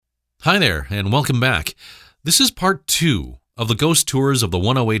Hi there, and welcome back. This is part 2 of the ghost tours of the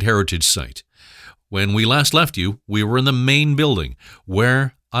 108 Heritage Site. When we last left you, we were in the main building,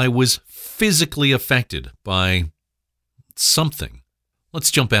 where I was physically affected by something.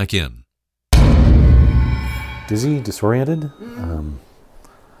 Let's jump back in. Dizzy, disoriented?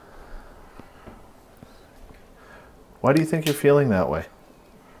 Why do you think you're feeling that way?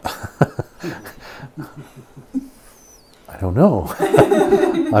 I don't know.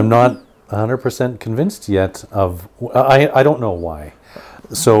 I'm not 100% convinced yet of... I don't know why.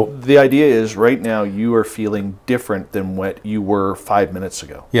 So The idea is right now you are feeling different than what you were 5 minutes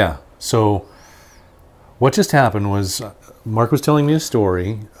ago. yeah, so what just happened was Mark was telling me a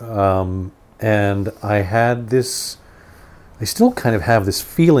story, and I had this... I still kind of have this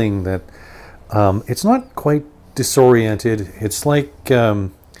feeling that it's not quite disoriented. It's like...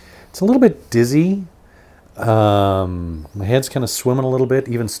 it's a little bit dizzy. My head's kind of swimming a little bit,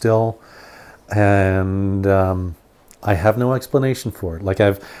 even still, and I have no explanation for it. Like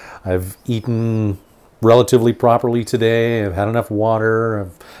I've eaten relatively properly today. I've had enough water.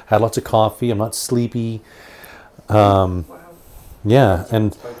 I've had lots of coffee. I'm not sleepy. Yeah,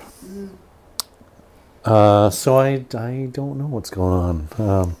 and so I don't know what's going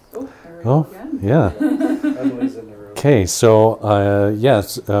on. Yeah. Okay, so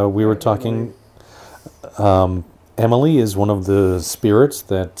yes, we were talking. Emily is one of the spirits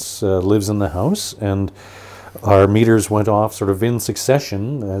that lives in the house, and our meters went off sort of in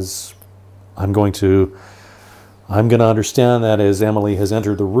succession. As I'm going to understand that as Emily has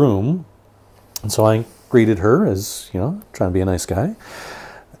entered the room, and so I greeted her as trying to be a nice guy.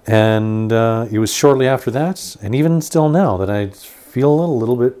 And it was shortly after that, and even still now, that I feel a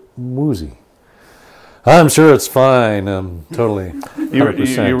little bit woozy. I'm sure it's fine. Totally.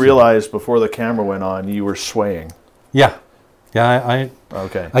 You realized before the camera went on you were swaying. Yeah. I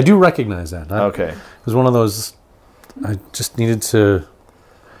Okay. I do recognize that. Okay. It was one of those. I just needed to.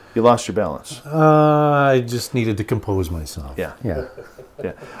 You lost your balance. I just needed to compose myself. Yeah. Yeah.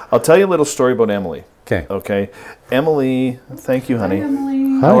 Yeah. I'll tell you a little story about Emily. Okay. Okay. Emily, thank you, honey. Hi,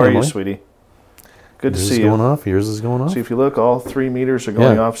 Emily. How are you, Emily. sweetie? Good to Yours see is you. going off. Yours is going off. See, if you look, all 3 meters are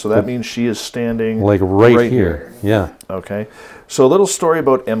going Yeah. off, so that means she is standing Like right here. Yeah. Okay. So a little story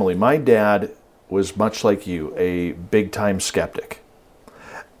about Emily. My dad was much like you, a big-time skeptic.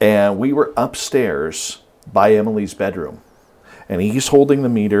 And we were upstairs by Emily's bedroom. And he's holding the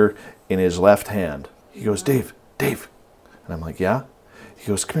meter in his left hand. He goes, Dave. And I'm like, yeah? He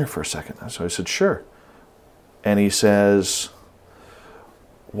goes, come here for a second. So I said, sure. And he says,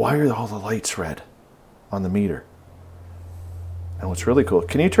 why are all the lights red on the meter? And what's really cool,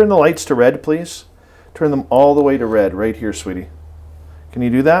 can you turn the lights to red, please? Turn them all the way to red right here, sweetie. Can you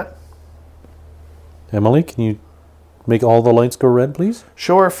do that? Emily, can you make all the lights go red, please?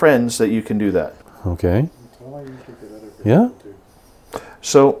 Show our friends that you can do that. Okay. Yeah.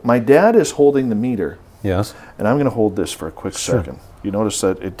 So my dad is holding the meter, Yes. and I'm going to hold this for a quick Sure. second. You notice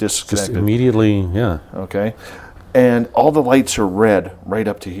that it Just disconnected. immediately. Yeah. Okay. And all the lights are red right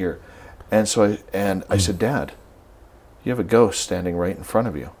up to here. And so I said, Dad, you have a ghost standing right in front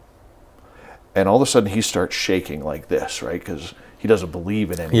of you. And all of a sudden he starts shaking like this, right? Because he doesn't believe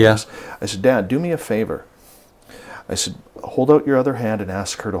in any Yeah. of this. I said, Dad, do me a favor. I said, hold out your other hand and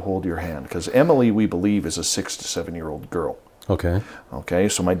ask her to hold your hand. Because Emily, we believe, is a 6 to 7-year-old girl. Okay. Okay,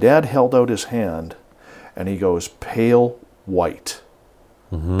 so my dad held out his hand and he goes, pale white.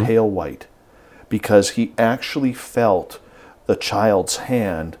 Pale white. Because he actually felt the child's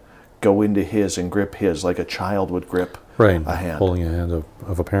hand go into his and grip his like a child would grip Right. a hand. Holding a hand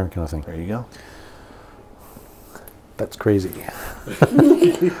of a parent kind of thing. There you go. That's crazy.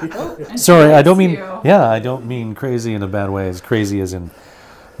 And Sorry, I don't thanks mean. you. Yeah, I don't mean crazy in a bad way. As crazy as in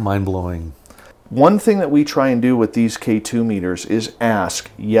mind blowing. One thing that we try and do with these K2 meters is ask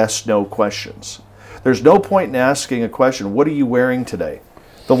yes/no questions. There's no point in asking a question, what are you wearing today?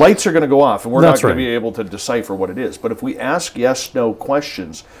 The lights are going to go off and we're That's not going right. to be able to decipher what it is. But if we ask yes/no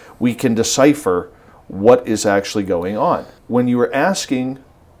questions, we can decipher what is actually going on. When you were asking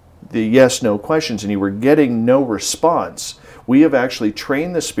the yes/no questions and you were getting no response, we have actually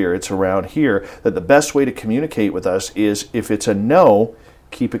trained the spirits around here that the best way to communicate with us is if it's a no,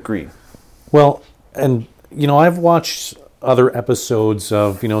 keep it green. Well, and I've watched other episodes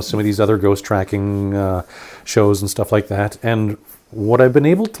of some of these other ghost tracking shows and stuff like that, and what I've been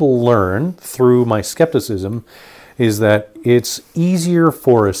able to learn through my skepticism is that it's easier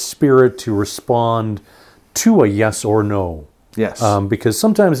for a spirit to respond to a yes or no. Yes. Because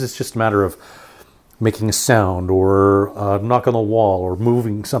sometimes it's just a matter of making a sound or a knock on the wall or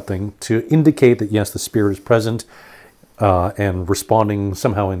moving something to indicate that yes, the spirit is present. and responding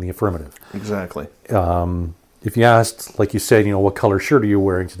somehow in the affirmative. Exactly. If you asked, like you said, what color shirt are you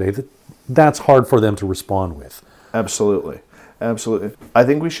wearing today, that's hard for them to respond with. Absolutely. Absolutely. I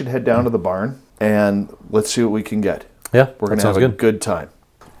think we should head down to the barn and let's see what we can get. Yeah, We're going that to have sounds a good. good time.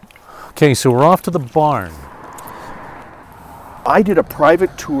 Okay, so we're off to the barn. I did a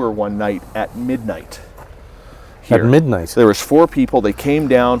private tour one night at midnight. Here. At midnight? There was 4 people. They came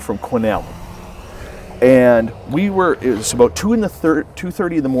down from Quesnel. And it was about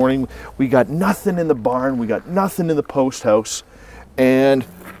 2:30 in the morning. We got nothing in the barn. We got nothing in the post house. And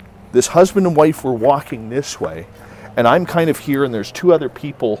this husband and wife were walking this way. And I'm kind of here, and there's 2 other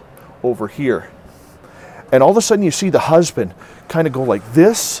people over here. And all of a sudden you see the husband kind of go like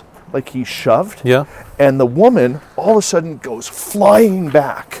this, like he's shoved. Yeah. And the woman all of a sudden goes flying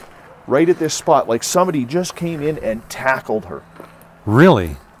back right at this spot, like somebody just came in and tackled her.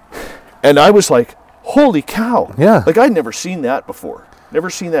 Really? And I was like, holy cow. Yeah. Like I'd never seen that before. Never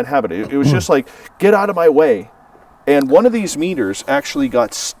seen that happen. It was just like, get out of my way. And one of these meters actually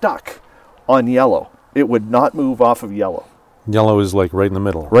got stuck on yellow. It would not move off of yellow. Yellow is like right in the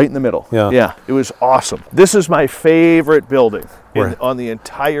middle. Right in the middle. Yeah. Yeah. It was awesome. This is my favorite building Right. on the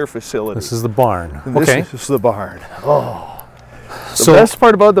entire facility. This is the barn. And Okay. This is the barn. Oh. The So- best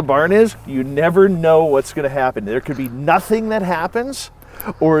part about the barn is you never know what's going to happen. There could be nothing that happens,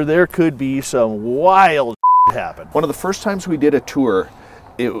 or there could be some wild happen. One of the first times we did a tour,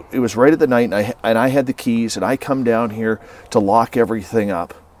 it was right at the night, and I had the keys, and I come down here to lock everything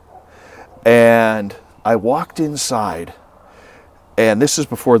up. And I walked inside, and this is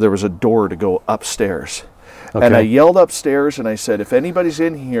before there was a door to go upstairs. Okay. And I yelled upstairs, and I said, if anybody's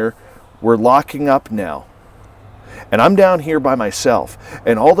in here, we're locking up now. And I'm down here by myself,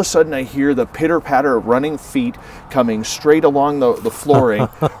 and all of a sudden I hear the pitter-patter of running feet coming straight along the flooring,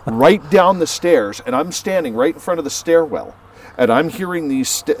 right down the stairs, and I'm standing right in front of the stairwell, and I'm hearing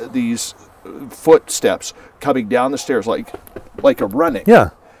these footsteps coming down the stairs like a running. Yeah.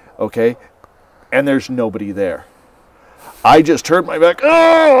 Okay? And there's nobody there. I just turned my back.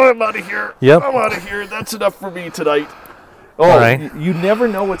 Oh, I'm out of here. Yep. I'm out of here. That's enough for me tonight. Oh, All right. you never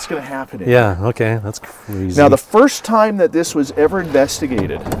know what's going to happen. Yeah, okay. That's crazy. Now, the first time that this was ever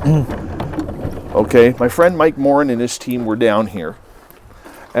investigated, okay, my friend Mike Morin and his team were down here,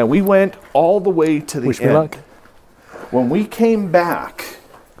 and we went all the way to the Wish me end. luck. When we came back,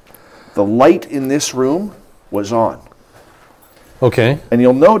 the light in this room was on. Okay. And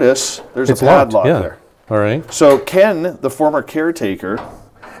you'll notice there's It's a locked, padlock yeah. there. All right. So Ken, the former caretaker,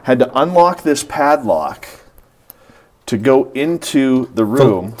 had to unlock this padlock to go into the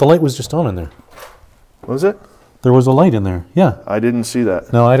room. The light was just on in there. Was it? There was a light in there. Yeah. I didn't see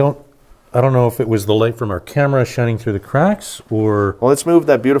that. No, I don't know if it was the light from our camera shining through the cracks or... Well, let's move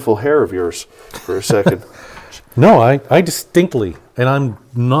that beautiful hair of yours for a second. No, I distinctly, and I'm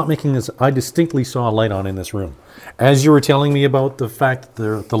not making this, I distinctly saw a light on in this room. As you were telling me about the fact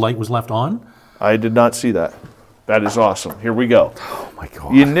that the light was left on. I did not see that. That is awesome. Here we go. Oh my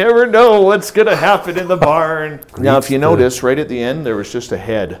God. You never know what's going to happen in the barn. Now, if you notice, right at the end, there was just a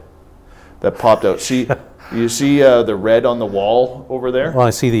head that popped out. See, you see the red on the wall over there? Well, I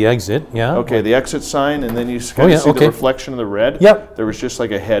see the exit, yeah. Okay, the exit sign, and then you kind of see okay. the reflection of the red. Yep. There was just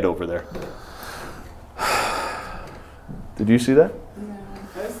like a head over there. Did you see that? No,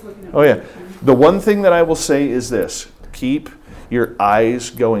 I was looking at Oh, yeah. The one thing that I will say is this. Keep your eyes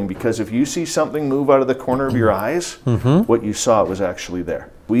going, because if you see something move out of the corner of your eyes, what you saw was actually there.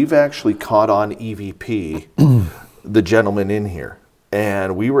 We've actually caught on EVP, the gentleman in here,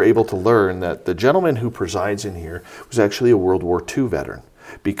 and we were able to learn that the gentleman who presides in here was actually a World War II veteran,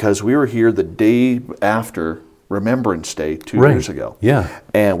 because we were here the day after Remembrance Day 2 Right. years ago. Yeah.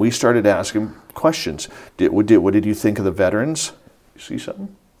 And we started asking questions. What did you think of the veterans? You see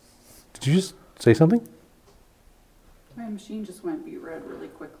something? Did you just say something? my machine just went beat red really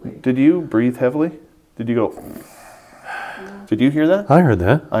quickly. Did you breathe heavily? Did you go? Did you hear that? I heard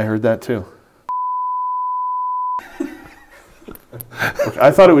that. I heard that too.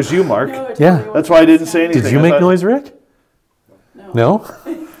 I thought it was you, Mark. No, it Yeah. totally That's why I didn't say wasn't. anything. Did you I make thought- noise, Rick? No. No?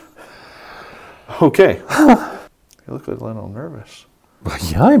 Okay. You look a little nervous.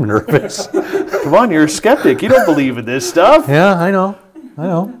 Yeah, I'm nervous. Come on, you're a skeptic. You don't believe in this stuff. Yeah, I know.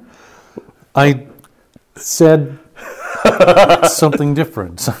 I said something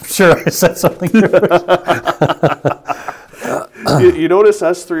different. I'm sure I said something different. You notice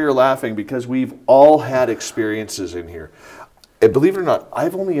us three are laughing because we've all had experiences in here. And believe it or not,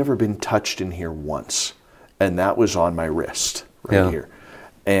 I've only ever been touched in here once, and that was on my wrist right Yeah. here.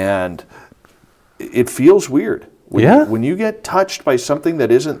 And it feels weird. Yeah? When you get touched by something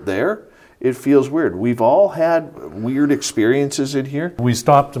that isn't there, it feels weird. We've all had weird experiences in here. We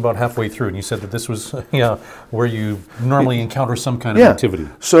stopped about halfway through, and you said that this was where you normally encounter some kind of activity.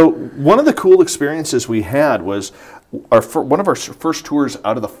 So one of the cool experiences we had was one of our first tours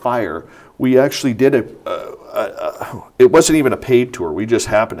out of the fire. We actually did it wasn't even a paid tour. We just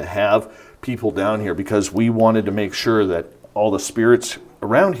happened to have people down here because we wanted to make sure that all the spirits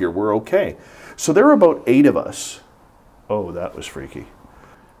around here were okay. So there were about 8 of us. Oh, that was freaky.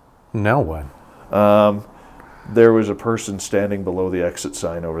 Now what? There was a person standing below the exit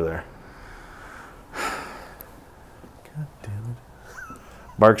sign over there. God damn it.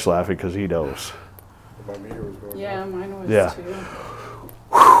 Mark's laughing because he knows. My meter was going Yeah, mine was Yeah. too.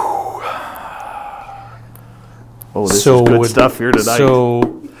 Oh, this is good stuff here tonight.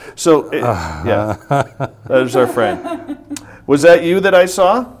 Yeah, there's our friend. Was that you that I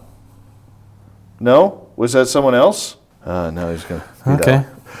saw? No? Was that someone else? No, he's gonna. Okay.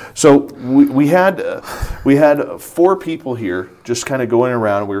 So we had 4 people here just kind of going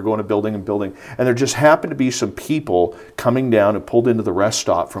around. We were going to building and building, and there just happened to be some people coming down and pulled into the rest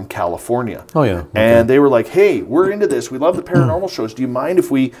stop from California. Oh, yeah. Okay. And they were like, "Hey, we're into this. We love the paranormal shows. Do you mind if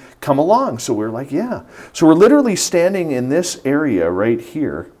we come along?" So we're like, "Yeah." So we're literally standing in this area right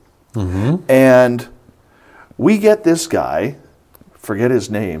here, and we get this guy, forget his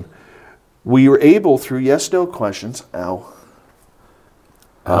name. We were able, through yes/no questions,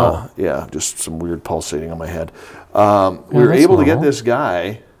 yeah, just some weird pulsating on my head. We were able to get this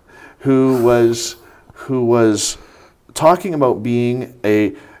guy who was talking about being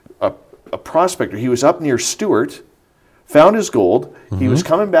a prospector. He was up near Stewart, found his gold. He was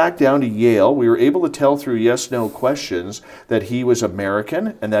coming back down to Yale. We were able to tell through yes/no questions that he was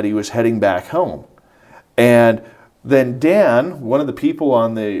American and that he was heading back home. And then Dan, one of the people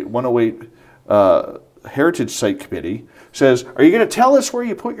on the 108 Heritage Site Committee, says, "Are you going to tell us where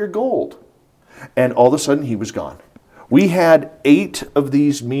you put your gold?" And all of a sudden, he was gone. We had 8 of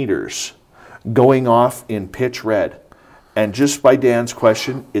these meters going off in pitch red. And just by Dan's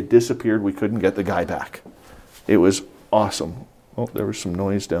question, it disappeared. We couldn't get the guy back. It was awesome. Oh, there was some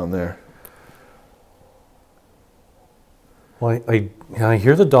noise down there. Well, I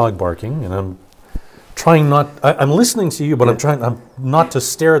hear the dog barking, and I'm trying not. I'm listening to you, but I'm not to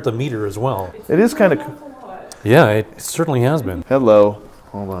stare at the meter as well. It is kind of... Yeah, it certainly has been. Hello.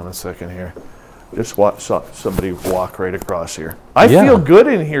 Hold on a second here. Just saw somebody walk right across here. I feel good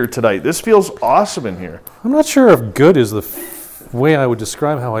in here tonight. This feels awesome in here. I'm not sure if good is the way I would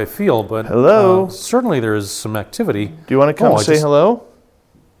describe how I feel, but Hello. Certainly there is some activity. Do you want to come say hello?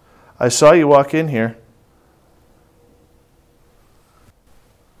 I saw you walk in here.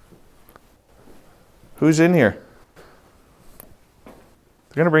 Who's in here?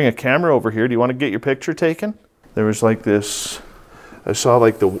 They're going to bring a camera over here. Do you want to get your picture taken? There was like this, I saw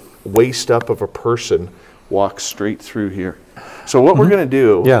like the waist up of a person walk straight through here. So what we're going to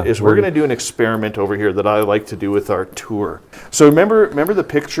do is we're going to do an experiment over here that I like to do with our tour. So remember the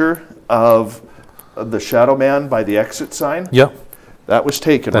picture of the shadow man by the exit sign? Yep. That was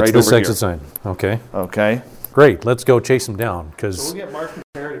taken right over here. That's this exit sign. Okay. Okay. Great. Let's go chase him down, because So we'll get Mark and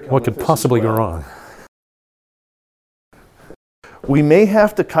Tara to come what with could us possibly as well. go wrong? We may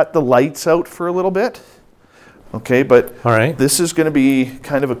have to cut the lights out for a little bit. Okay, but All right. this is going to be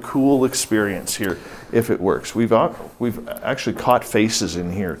kind of a cool experience here if it works. We've actually caught faces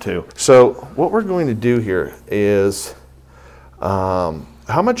in here too. So what we're going to do here is, how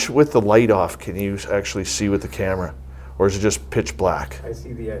much with the light off can you actually see with the camera? Or is it just pitch black? I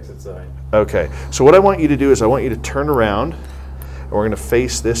see the exit sign. Okay, so what I want you to do is I want you to turn around and we're going to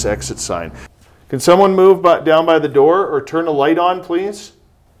face this exit sign. Can someone move down by the door or turn the light on, please?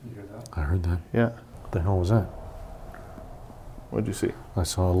 I heard that. Yeah. What the hell was that? What did you see? I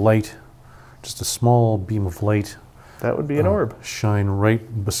saw a light, just a small beam of light, That would be an orb. shine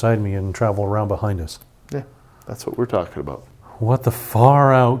right beside me and travel around behind us. Yeah, that's what we're talking about. What the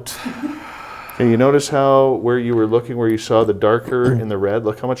far out? Okay, you notice how where you were looking, where you saw the darker in the red,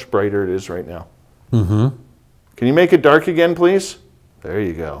 look how much brighter it is right now. Mm-hmm. Can you make it dark again, please? There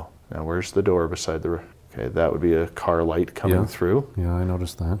you go. Now where's the door beside the... Okay, that would be a car light coming through. Yeah, I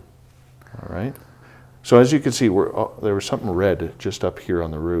noticed that. All right. So as you can see, there was something red just up here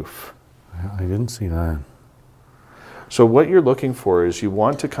on the roof. I didn't see that. So what you're looking for is you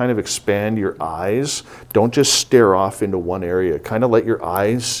want to kind of expand your eyes. Don't just stare off into one area. Kind of let your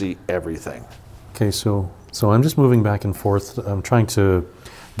eyes see everything. Okay, so I'm just moving back and forth. I'm trying to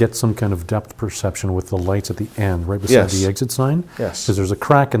get some kind of depth perception with the lights at the end, right beside the exit sign. Yes. Because there's a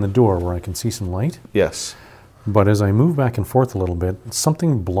crack in the door where I can see some light. Yes. But as I move back and forth a little bit,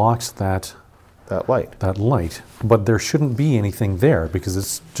 something blocks that that light. that light, but there shouldn't be anything there because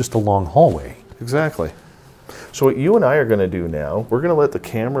it's just a long hallway. Exactly. So what you and I are going to do now, we're going to let the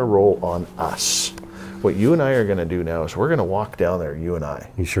camera roll on us. What you and I are going to do now is we're going to walk down there, you and I.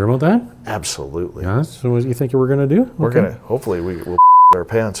 You sure about that? Absolutely. Yeah, that's what you think you were going to do? We're Okay. going to, hopefully we'll our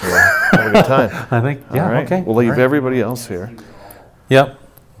pants and we'll have a good time. I think, yeah, All right. okay. We'll leave All right. everybody else here. Yep.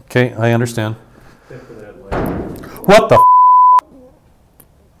 Okay, I understand. What the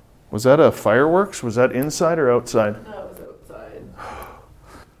Was that a fireworks? Was that inside or outside? That was outside.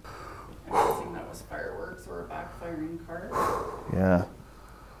 I'm guessing that was fireworks or a backfiring car. Yeah.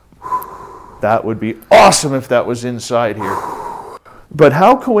 That would be awesome if that was inside here. But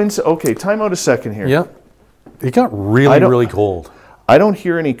how coincidental? Okay, time out a second here. Yeah. It got I really, don't- really cold. I don't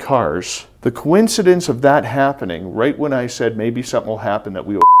hear any cars. The coincidence of that happening right when I said maybe something will happen that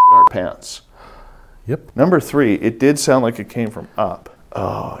we will our pants. Yep. Number 3, it did sound like it came from up.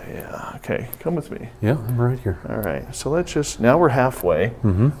 Oh, yeah. Okay, come with me. Yeah, I'm right here. All right, so let's just, now we're halfway.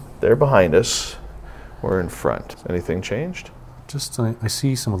 Mm-hmm. They're behind us. We're in front. Anything changed? Just, I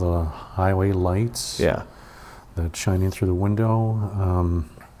see some of the highway lights Yeah. that shine in through the window.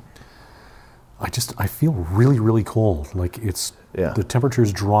 I feel really, really cold. Like Yeah. the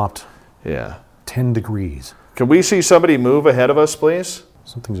temperature's dropped Yeah. 10 degrees. Can we see somebody move ahead of us, please?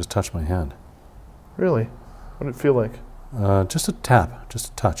 Something just touched my hand. Really? What did it feel like? Just a tap, just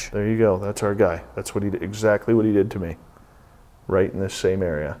a touch. There you go. That's our guy. That's what he did, exactly what he did to me. Right in this same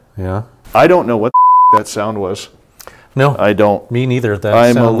area. Yeah. I don't know what that sound was. No, I don't. me neither. That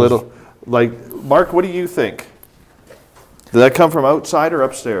I'm a sound was- little, like, Mark, what do you think? Did that come from outside or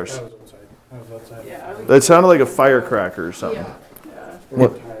upstairs? That was outside. That was outside. Yeah, I would. That sounded like a firecracker or something. Yeah. Or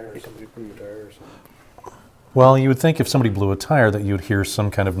a tire, somebody blew a tire or something. Well, you would think if somebody blew a tire that you would hear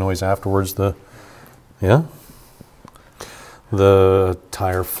some kind of noise afterwards. The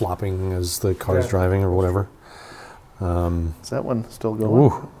tire flopping as the car's Yeah. driving or whatever. Is that one still going?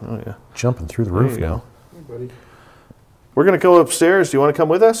 Ooh, Oh, yeah. jumping through the There roof you go. now. Hey, buddy. We're going to go upstairs. Do you want to come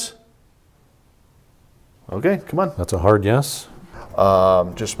with us? Okay, come on. That's a hard yes.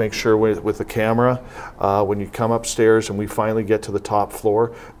 Just make sure with the camera, when you come upstairs and we finally get to the top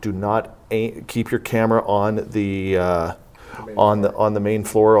floor, do not keep your camera on the on the main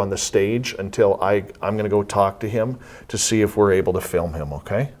floor on the stage until I'm going to go talk to him to see if we're able to film him.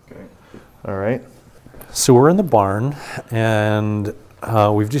 Okay. Okay. All right. So we're in the barn, and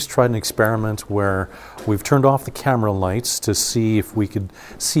we've just tried an experiment where we've turned off the camera lights to see if we could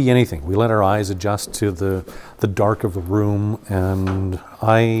see anything. We let our eyes adjust to the dark of the room, and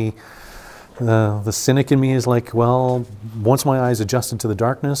the cynic in me is like, well, once my eyes adjusted to the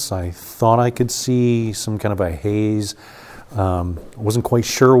darkness, I thought I could see some kind of a haze. Wasn't quite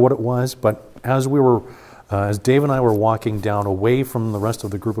sure what it was, but as Dave and I were walking down away from the rest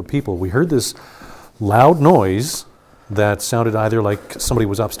of the group of people, we heard this loud noise that sounded either like somebody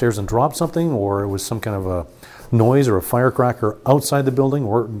was upstairs and dropped something, or it was some kind of a noise or a firecracker outside the building,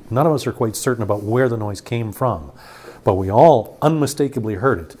 or none of us are quite certain about where the noise came from. But we all unmistakably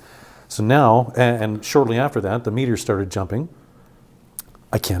heard it. So now, and shortly after that, the meteor started jumping.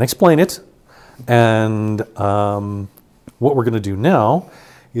 I can't explain it. And what we're going to do now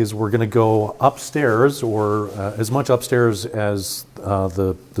is we're going to go upstairs, or as much upstairs as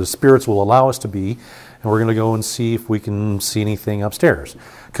the spirits will allow us to be, and we're going to go and see if we can see anything upstairs.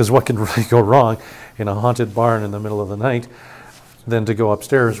 Because what can really go wrong in a haunted barn in the middle of the night than to go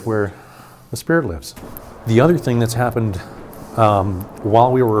upstairs where the spirit lives? The other thing that's happened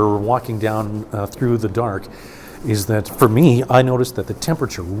while we were walking down through the dark is that for me, I noticed that the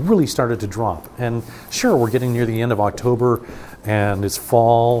temperature really started to drop. And sure, we're getting near the end of October and it's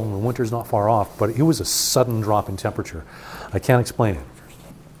fall and winter's not far off, but it was a sudden drop in temperature. I can't explain it.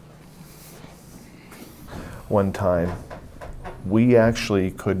 One time, we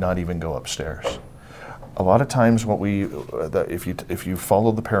actually could not even go upstairs. A lot of times, if you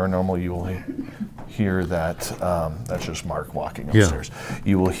follow the paranormal, you will hear that. That's just Mark walking upstairs.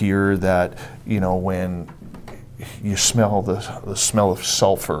 You will hear that, when you smell the smell of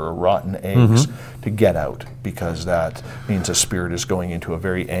sulfur or rotten eggs, to get out, because that means a spirit is going into a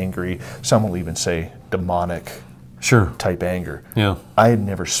very angry, some will even say demonic Sure. type anger. Yeah. I had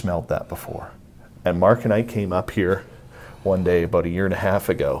never smelled that before. And Mark and I came up here one day about 1.5 years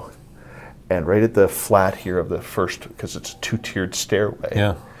ago, and right at the flat here of the first, because it's a 2-tiered stairway,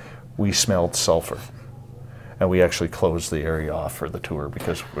 Yeah. we smelled sulfur. And we actually closed the area off for the tour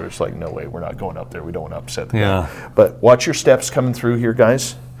because we're just like, no way, we're not going up there. We don't want to upset the Yeah. guy. But watch your steps coming through here,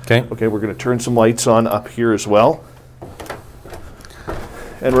 guys. Okay. Okay, we're going to turn some lights on up here as well.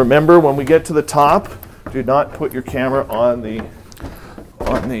 And remember, when we get to the top, do not put your camera on the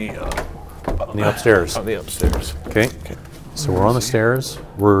On the upstairs. On the upstairs. Okay. So we're on the stairs.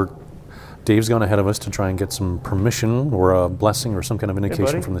 Dave's gone ahead of us to try and get some permission or a blessing or some kind of indication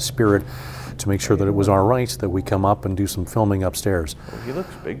buddy. from the spirit to make sure that it was all right that we come up and do some filming upstairs. He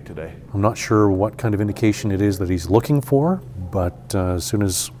looks big today. I'm not sure what kind of indication it is that he's looking for, but as soon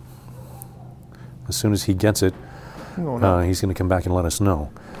as he gets it, he's going to come back and let us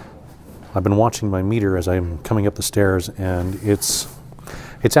know. I've been watching my meter as I'm coming up the stairs, and it's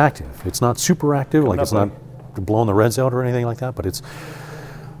active. It's not super active, like it's not blowing the reds out or anything like that, but it's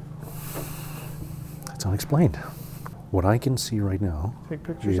unexplained. What I can see right now Take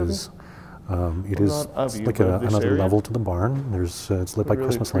pictures of is it is not of you, like but of this another area? level to the barn. There's it's lit by really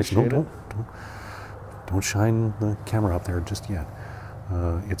Christmas lights. appreciate Don't shine the camera up there just yet.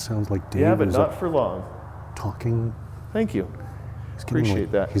 It sounds like Dave Yeah, but is not up for long. talking. Thank you. He's getting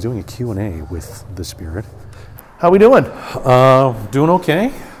Appreciate that. He's doing a Q&A with the spirit. How we doing? Doing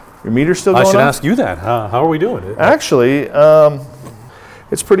okay. Your meter's still I going should on? ask you that. How are we doing? Actually,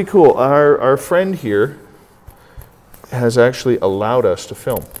 it's pretty cool. Our friend here has actually allowed us to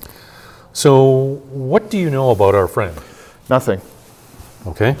film. So, what do you know about our friend? Nothing.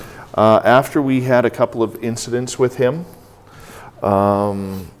 Okay. After we had a couple of incidents with him,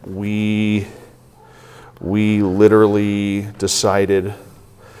 we literally decided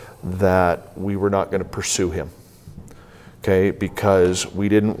that we were not going to pursue him. Okay, because we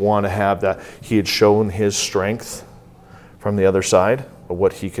didn't want to have that. He had shown his strength from the other side of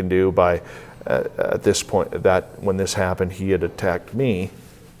what he can do by, at this point, that when this happened, he had attacked me,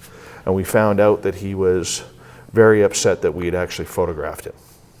 and we found out that he was very upset that we had actually photographed him.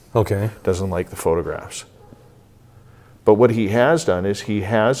 Okay. Doesn't like the photographs. But what he has done is he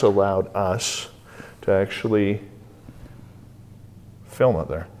has allowed us to actually film up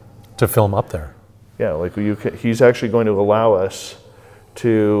there. To film up there. Yeah, like he's actually going to allow us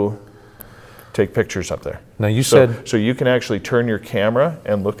to take pictures up there. Now you So said. you can actually turn your camera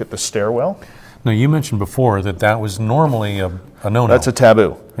and look at the stairwell. Now you mentioned before that was normally a no-no. That's a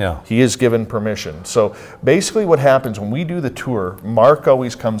taboo. Yeah. He is given permission. So basically what happens when we do the tour, Mark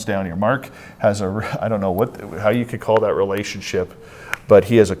always comes down here. Mark has I don't know how you could call that relationship, but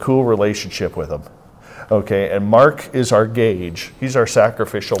he has a cool relationship with him. Okay, and Mark is our gauge. He's our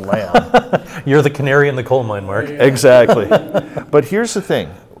sacrificial lamb. You're the canary in the coal mine, Mark. Exactly. But here's the thing.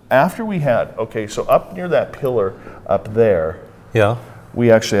 After we had, so up near that pillar up there, Yeah.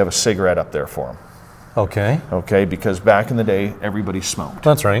 we actually have a cigarette up there for him. Okay. Okay, because back in the day, everybody smoked.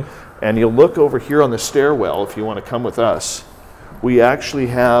 That's right. And you'll look over here on the stairwell if you want to come with us. We actually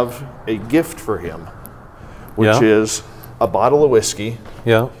have a gift for him, which Yeah. is a bottle of whiskey,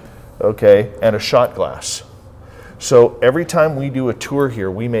 Yeah. okay, and a shot glass. So every time we do a tour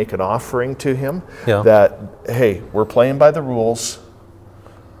here, we make an offering to him Yeah. that, hey, we're playing by the rules.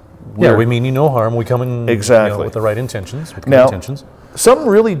 Yeah, we mean you no harm. We come in Exactly. with the right intentions. With good Now- intentions. Something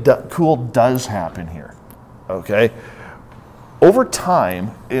really cool does happen here, okay? Over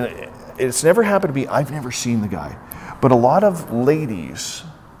time, it's never happened to me, I've never seen the guy, but a lot of ladies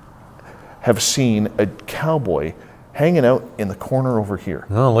have seen a cowboy hanging out in the corner over here.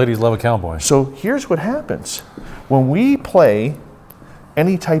 Oh, ladies love a cowboy. So here's what happens. When we play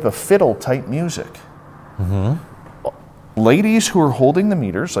any type of fiddle type music, ladies who are holding the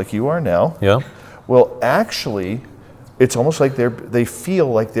meters, like you are now, Yeah. will actually, it's almost like they feel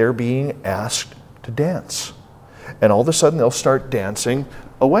like they're being asked to dance. And all of a sudden they'll start dancing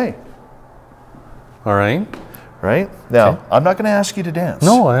away, All right. right? Now, I'm not going to ask you to dance.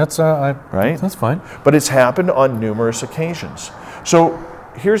 No, that's Right? That's fine. But it's happened on numerous occasions. So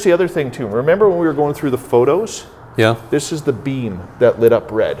here's the other thing too. Remember when we were going through the photos? Yeah. This is the beam that lit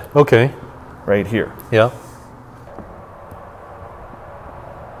up red Okay. right here. Yeah.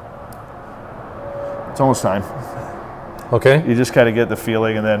 It's almost time. Okay. You just kind of get the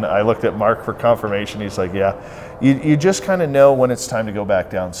feeling, and then I looked at Mark for confirmation. He's like, yeah. You just kind of know when it's time to go back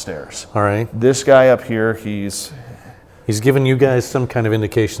downstairs. All right. This guy up here, he's given you guys some kind of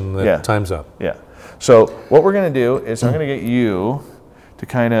indication that Yeah. time's up. yeah. So what we're going to do is I'm going to get you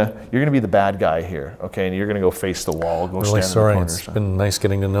to you're going to be the bad guy here, okay? And you're going to go face the wall, go Really stand sorry. in the It's corner. been nice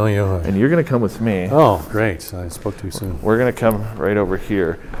getting to know you. And you're going to come with me. Oh, great. I spoke too soon. We're going to come right over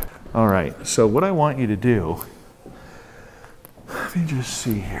here. All right. So what I want you to do, let me just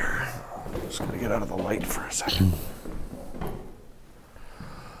see here. I'm just going to get out of the light for a second.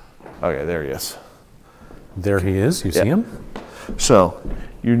 Okay, there he is. There he is. You see him? So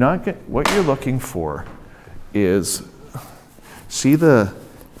you're not what you're looking for is see the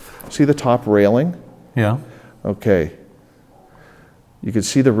top railing? Yeah. Okay. You can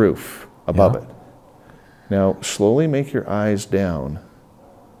see the roof above Yeah. it. Now slowly make your eyes down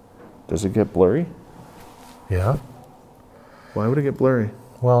Does it get blurry? Yeah. Why would it get blurry?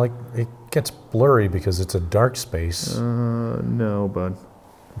 Well, it gets blurry because it's a dark space. No, bud.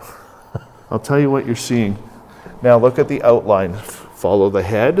 I'll tell you what you're seeing. Now look at the outline. Follow the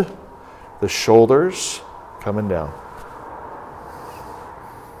head, the shoulders coming down.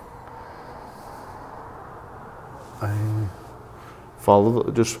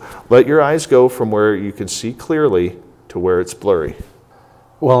 Just let your eyes go from where you can see clearly to where it's blurry.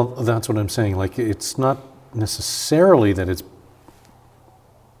 Well, that's what I'm saying. Like, it's not necessarily that it's...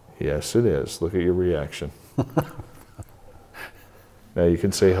 Yes, it is. Look at your reaction. Now you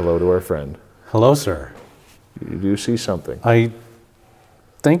can say hello to our friend. Hello, sir. You do see something. I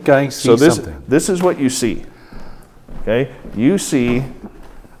think I see something. This is what you see. Okay? You see,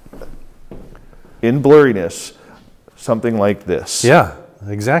 in blurriness, something like this. Yeah,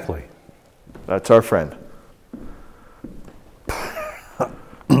 exactly. That's our friend.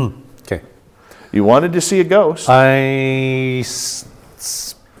 Okay. You wanted to see a ghost.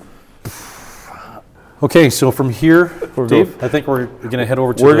 Okay, so from here, Dave? I think we're going to head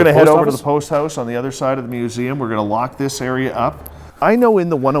over to We're the going to head post over to office. the post house on the other side of the museum. We're going to lock this area up. I know in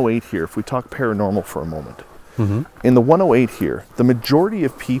the 108 here, if we talk paranormal for a moment, in the 108 here, the majority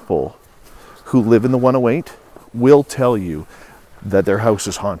of people who live in the 108 will tell you that their house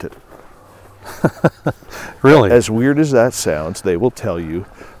is haunted. Really? As weird as that sounds, they will tell you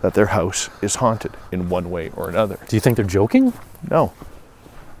that their house is haunted in one way or another. Do you think they're joking? No,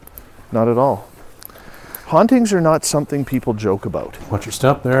 not at all. Hauntings are not something people joke about. Watch your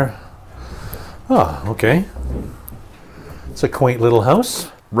step there. Ah, okay. It's a quaint little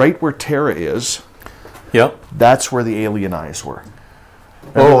house. Right where Tara is, Yep. that's where the alien eyes were.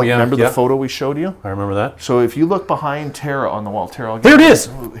 Remember the photo we showed you? I remember that. So if you look behind Tara on the wall, Tara, There it is!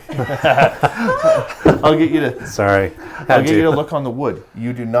 I'll get you to Sorry. I'll get you to look on the wood.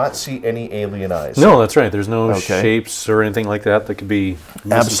 You do not see any alien eyes. No, that's right. There's no Okay. shapes or anything like that could be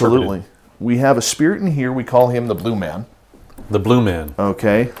misinterpreted. Absolutely. We have a spirit in here. We call him the Blue Man. The Blue Man.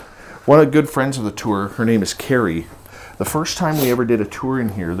 Okay. One of the good friends of the tour, her name is Carrie. The first time we ever did a tour in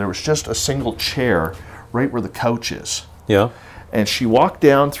here, there was just a single chair right where the couch is. Yeah. And she walked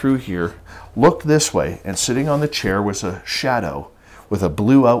down through here, looked this way, and sitting on the chair was a shadow with a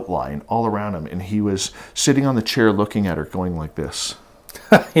blue outline all around him. And he was sitting on the chair looking at her, going like this.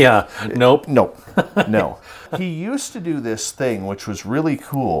 Yeah. Nope. No, no. He used to do this thing, which was really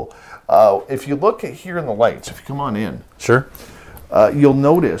cool. If you look at here in the lights, if you come on in, Sure. you'll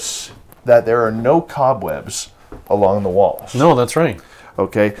notice that there are no cobwebs along the walls. No, that's right.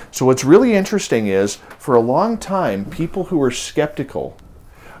 Okay, so what's really interesting is, for a long time, people who were skeptical,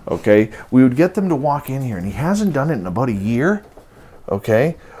 okay, we would get them to walk in here, and he hasn't done it in about a year,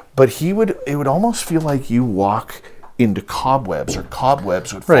 okay, but it would almost feel like you walk into cobwebs, or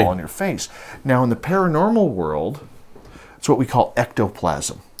cobwebs would fall Right. on your face. Now, in the paranormal world, it's what we call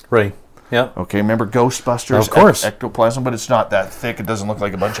ectoplasm. Right. Yeah. Okay, remember Ghostbusters? Of course. Ectoplasm, but it's not that thick. It doesn't look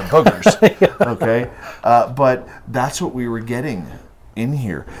like a bunch of boogers. Okay, but that's what we were getting in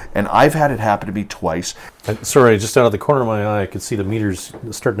here, and I've had it happen to me twice. Sorry, just out of the corner of my eye, I could see the meters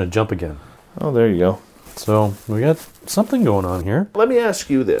starting to jump again. Oh, there you go. So we got something going on here. Let me ask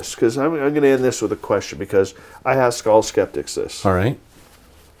you this, because I'm going to end this with a question, because I ask all skeptics this. All right.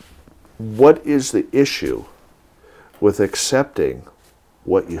 What is the issue with accepting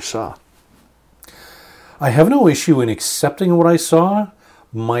what you saw? I have no issue in accepting what I saw.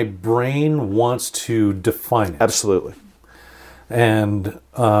 My brain wants to define it. Absolutely. And,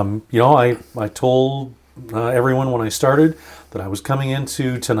 I told everyone when I started that I was coming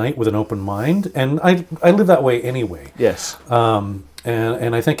into tonight with an open mind. And I live that way anyway. Yes. And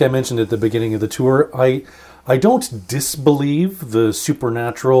I think I mentioned at the beginning of the tour, I don't disbelieve the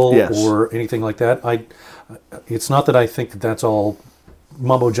supernatural Yes. or anything like that. It's not that I think that that's all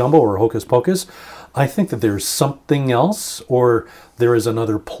mumbo jumbo or hocus pocus. I think that there's something else, or there is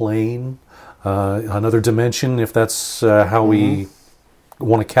another plane, another dimension, if that's how we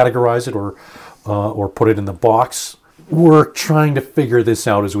want to categorize it or put it in the box. We're trying to figure this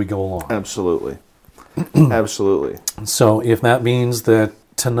out as we go along. Absolutely. Absolutely. So if that means that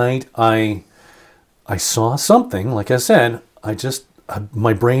tonight I saw something, like I said,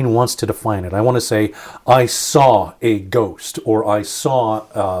 my brain wants to define it. I want to say I saw a ghost, or I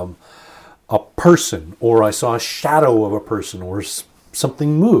saw a person, or I saw a shadow of a person, or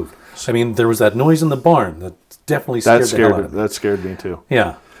something moved. I mean, there was that noise in the barn that definitely scared the hell out of me. That scared me too.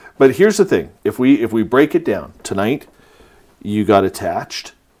 Yeah. But here's the thing: if we break it down tonight, you got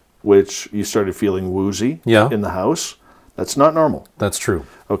attached, which you started feeling woozy in the house. That's not normal. That's true.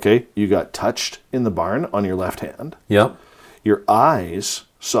 Okay, you got touched in the barn on your left hand. Yep. Your eyes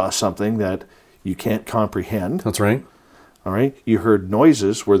saw something that you can't comprehend. That's right. All right. You heard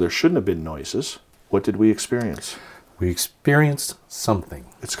noises where there shouldn't have been noises. What did we experience? We experienced something.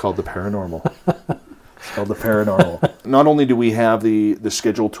 It's called the paranormal. It's called the paranormal. Not only do we have the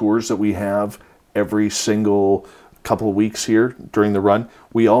scheduled tours that we have every single couple of weeks here during the run,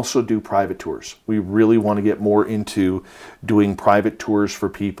 we also do private tours. We really want to get more into doing private tours for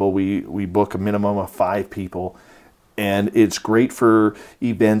people. We book a minimum of 5 people. And it's great for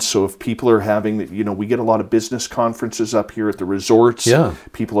events. So if people are having, we get a lot of business conferences up here at the resorts. Yeah.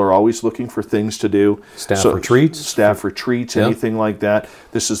 People are always looking for things to do. Staff retreats, yeah. Anything like that.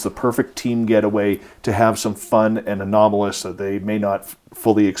 This is the perfect team getaway to have some fun and anomalous that they may not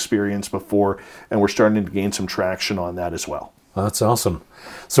fully experience before. And we're starting to gain some traction on that as well. That's awesome.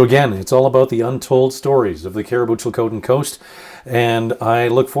 So again, it's all about the untold stories of the Caribou Chilcotin Coast. And I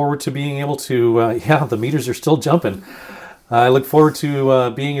look forward to being able to, the meters are still jumping. I look forward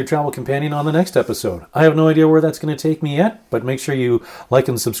to being your travel companion on the next episode. I have no idea where that's going to take me yet, but make sure you like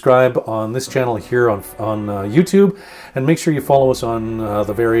and subscribe on this channel here on YouTube, and make sure you follow us on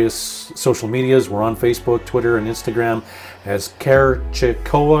the various social medias. We're on Facebook, Twitter, and Instagram as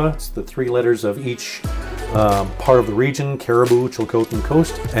Carchicoa. It's the 3 letters of each part of the region, Caribou Chilcotin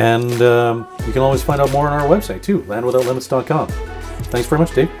Coast. And you can always find out more on our website too, landwithoutlimits.com. Thanks very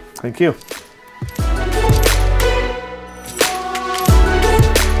much, Dave. Thank you.